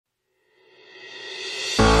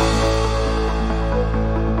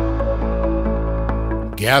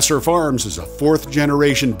Gasser Farms is a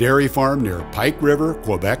fourth-generation dairy farm near Pike River,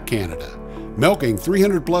 Quebec, Canada, milking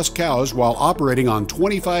 300-plus cows while operating on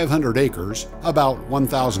 2,500 acres, about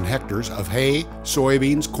 1,000 hectares of hay,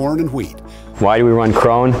 soybeans, corn, and wheat. Why do we run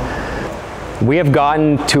Krone? We have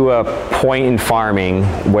gotten to a point in farming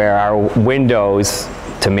where our windows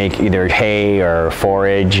to make either hay or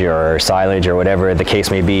forage or silage or whatever the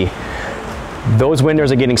case may be, those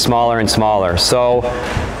windows are getting smaller and smaller. So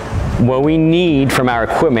what we need from our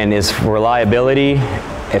equipment is reliability,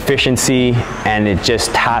 efficiency, and it just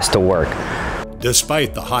has to work.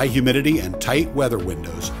 Despite the high humidity and tight weather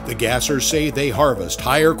windows, the Gassers say they harvest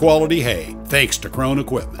higher quality hay thanks to Krone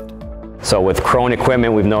equipment. So with Krone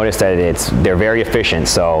equipment, we've noticed that they're very efficient.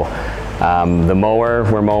 So the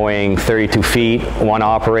mower, we're mowing 32 feet, one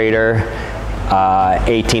operator,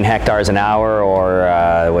 18 hectares an hour,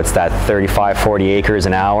 or what's that, 35, 40 acres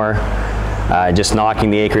an hour. Just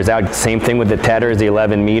knocking the acres out. Same thing with the tethers, the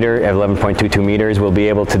 11.22 meters. We'll be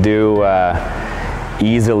able to do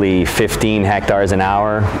easily 15 hectares an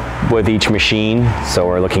hour with each machine. So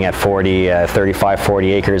we're looking at 35,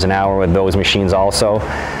 40 acres an hour with those machines also.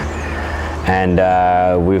 And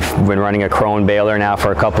we've been running a Krone baler now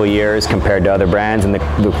for a couple of years compared to other brands. And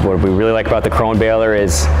what we really like about the Krone baler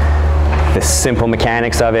is the simple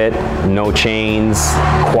mechanics of it, no chains,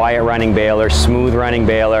 quiet running baler, smooth running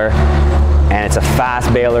baler, and it's a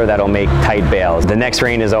fast baler that'll make tight bales. The next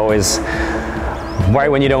rain is always right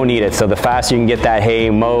when you don't need it, so the faster you can get that hay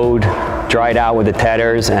mowed, dried out with the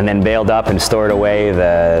tethers, and then baled up and stored away,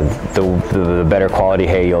 the better quality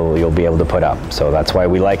hay you'll be able to put up. So that's why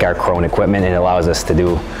we like our Krone equipment, and it allows us to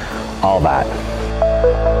do all that.